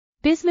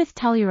Bismuth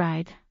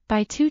Telluride,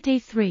 by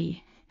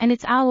 2T3, and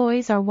its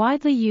alloys are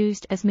widely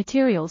used as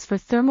materials for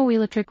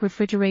thermoelectric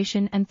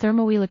refrigeration and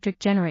thermoelectric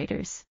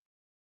generators.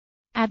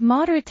 At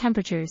moderate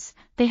temperatures,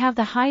 they have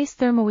the highest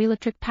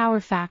thermoelectric power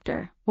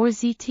factor, or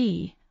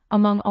ZT,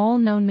 among all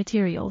known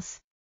materials.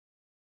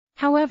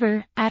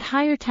 However, at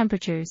higher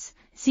temperatures,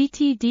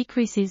 ZT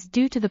decreases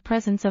due to the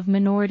presence of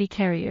minority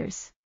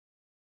carriers.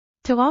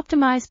 To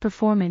optimize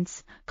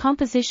performance,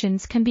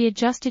 compositions can be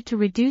adjusted to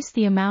reduce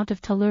the amount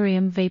of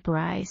tellurium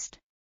vaporized.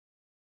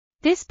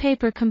 This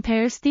paper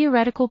compares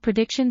theoretical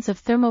predictions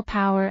of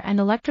thermopower and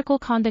electrical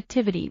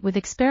conductivity with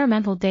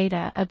experimental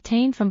data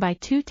obtained from by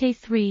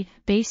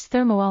 2T3-based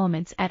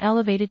thermoelements at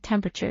elevated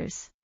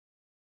temperatures.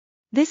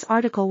 This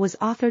article was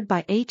authored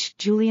by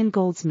Julian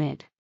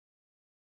Goldsmid.